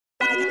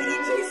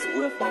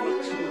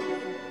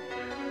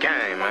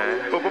Gang,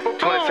 man.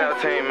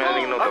 2017, man,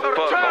 nigga know what the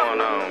fuck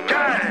going on, man.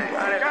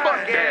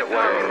 That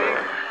way.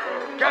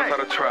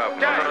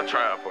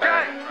 OsoDaaTrapper.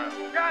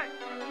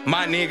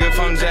 My nigga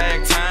from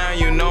JackTown,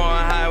 you know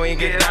how we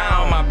get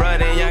down. My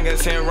brother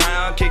youngest in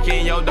round,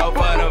 kicking your dope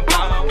for the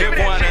pound. If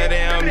one of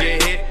them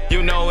get hit,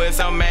 you know it's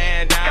a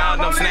man down.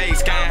 Them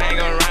snakes can't hang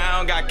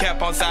around, got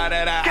kept on side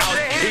of the house.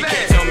 He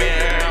catch him and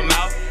air him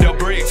out. The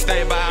bricks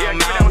stay by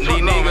him out. These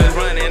niggas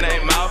running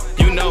their mouth,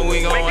 you know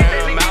we gon'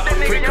 air him out.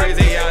 Pretty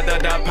crazy out the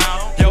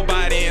pound, your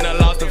body in a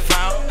lost and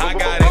found. I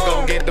gotta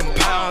go get them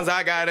pounds,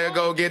 I gotta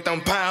go get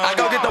them pounds. I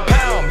go get them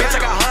pounds, bitch, I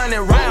got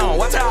 100 round.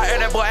 Watch how I air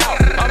that boy out,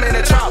 I'm in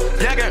the trap,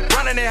 youngin'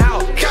 running it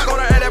out. Can't go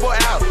to air that boy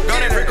out,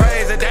 going pretty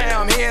crazy,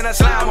 damn, he in a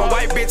slime. A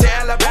white bitch in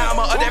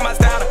Alabama, update my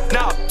style.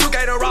 Now,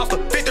 2K the roster,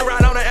 50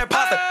 round on the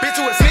imposter. Bitch,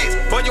 you a snitch,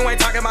 boy, you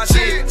ain't talking about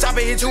shit. Chop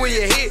it, hit you with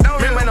your hit,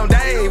 remember them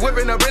days,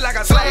 whipping the brick like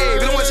a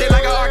slave. Doing shit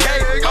like an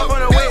arcade, up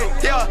on the win,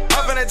 yeah,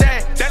 up in the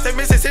tank. That's the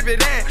Mississippi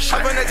dance.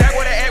 Up in the tank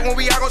with an act when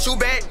we all gon' shoot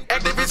back.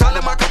 Active bitch, all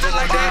in my country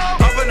like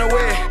that. Up in the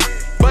way,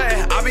 but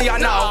I be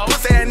on now.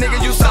 Pussy ass nigga,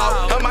 you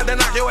saw. I'm out to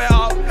knock your head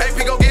off. AP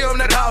go give him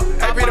the dog.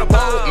 AP the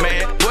boat,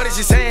 man. What is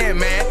she saying,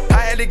 man? I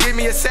had to give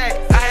me a sack.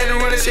 I had to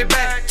run this shit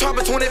back.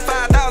 Dropping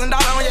 $25,000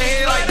 on your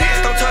head like this.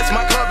 Don't touch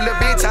my cup, little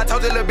bitch. I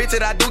told you, little bitch,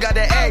 that I do got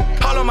that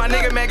act. Hold on, my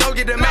nigga, man, go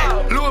get the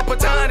Mac. Louis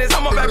Vuitton is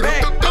on my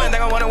backpack. Only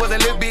thing I wanted was a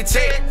little bit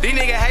check. These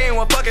niggas hating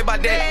one fuck it by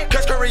that.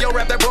 Cause Curio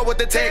rap that bro with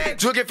the tech.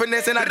 Drug it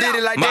finesse and I did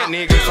it like that. My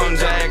niggas from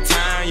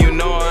JackTown, you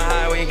know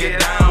how we get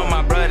down.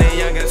 My brother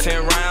youngest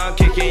in round,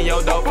 kicking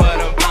your dope for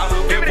the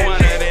pound. If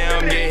one of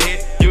them get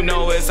hit, you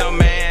know it's a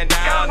man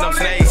down. Them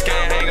snakes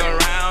can't hang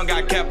around,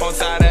 got kept on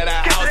side of the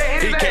house.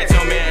 He catch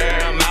him and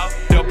air him out.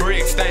 The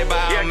bricks stay by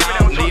him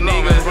out. These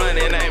niggas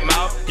running their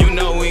mouth, you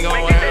know we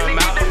gon' air him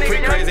out.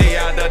 Pretty crazy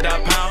out the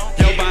pound,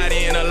 your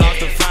body in a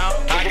lost and found.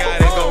 I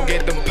gotta go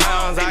get them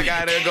pounds, I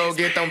gotta go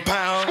get them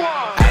pounds.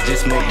 I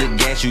just smoke the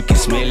gas, you can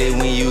smell it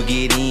when you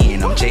get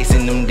in. I'm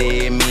chasing them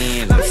dead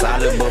men, I'm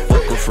solid but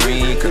fuck a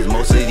friend. Cause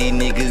most of these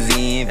niggas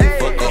in, if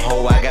fuck a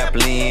hoe, I got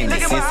plenty.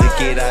 Since a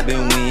kid I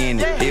been winning,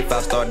 if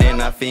I start then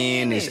I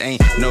finish.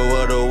 Ain't no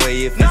other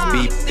way, if it's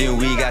beef then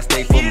we got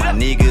steak. For my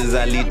niggas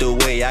I lead the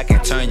way, I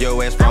can turn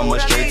your ass from a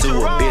straight to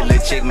a billy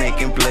chick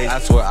making plays. I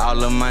swear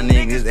all of my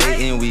niggas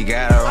ate and we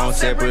got our own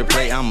separate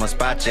plate. I'ma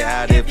spot you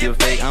out if you're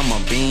fake, I'ma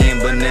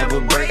bend but never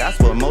break. I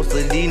swear most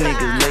of these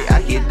niggas late,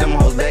 I hit them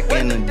hoes back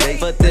in the day.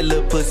 Fuck that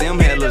little pussy, I'm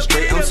hella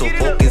straight. I'm so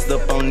focused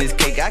up on this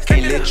cake, I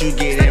can't let you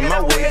get in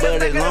my way.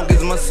 But as long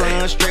as my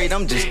son's straight,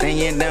 I'm just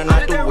staying down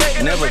out the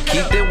way. Never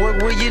keep that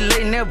work where you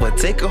lay, never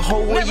take a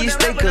hoe where you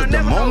stay. Cause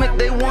the moment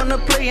they wanna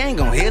play, ain't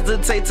gon'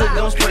 hesitate to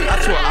go straight. I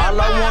swear all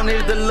I want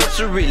is the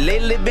luxury.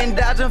 Lately been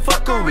dodging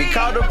fuckery.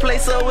 Call the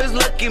place, always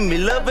lucky me.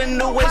 Loving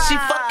the way she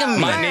fucking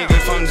me. My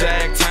niggas from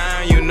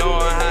JackTown, you know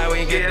how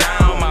we get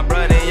down. My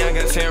brother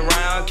youngest in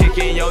round,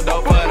 kicking your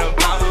dope for the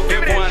pound.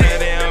 If one of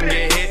them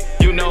get hit,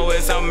 you know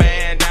it's a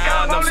man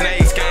down. Them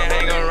snakes can't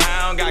hang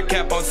around, got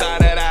kept on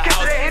side of the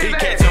house. He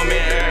catch him and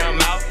air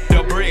him out.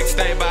 The bricks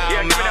stay by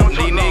him out.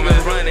 These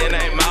niggas running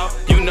their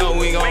mouth, you know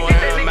we gon'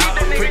 air him out.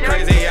 Pretty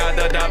crazy out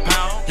the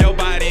pound, your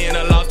body in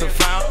a lost and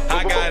found.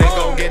 I gotta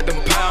go get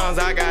them pounds,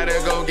 I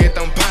gotta go get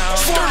them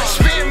pounds.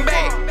 Spin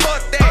back,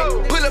 fuck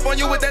that. Pull up on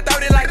you with that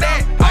 30 like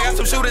that. I got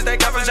some shooters that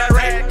got from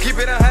Iraq. Keep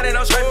it 100,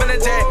 I'm straight from the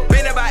jet.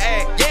 Been it by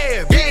act,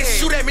 yeah, bitch.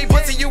 Shoot at me,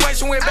 pussy, you ain't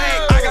shooting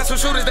back. I got some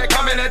shooters that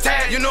come in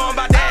attack. You know I'm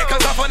about that,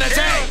 cause I'm from the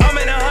jack. I'm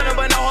in 100,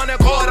 but no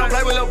 100 core. Don't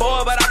play with little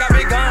boy, but I got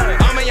big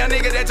guns. I'm a young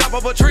nigga that jump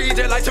up a tree,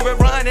 just like to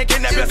run and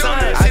kidnap your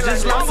son. I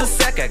just lost a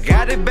sack, I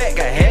got it back,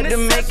 I had to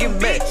make it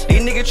back.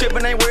 These niggas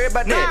trippin', ain't worried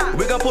about that.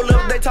 We gon' pull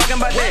up, they talking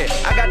about that.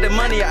 I got the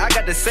money, I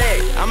got the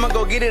sack. I'ma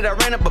go get it, I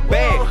ran up a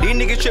bag. These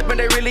niggas trippin',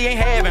 they really ain't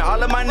having.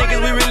 All of my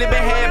niggas, we really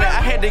been having.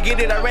 I had to get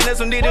it, I ran up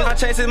some digits. I'm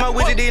chasing my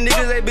widget, these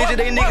niggas, they bitches,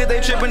 they niggas,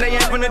 they trippin', they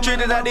ain't from the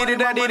triggers. I did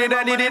it, I did it,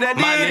 I did it, I did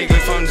it. My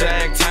niggas from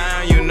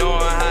JackTown, you know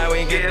how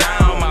we get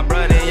down. My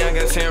brother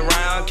youngest in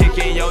round,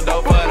 kicking your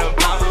dope for the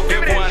pound.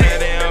 If one of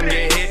them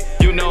get hit,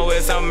 you know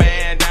it's a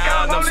man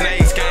down. Them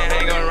snakes can't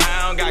hang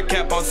around, got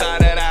kept on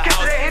side of the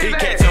house. He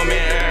catch him and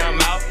air him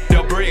out.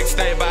 The bricks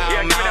stay by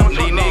him out.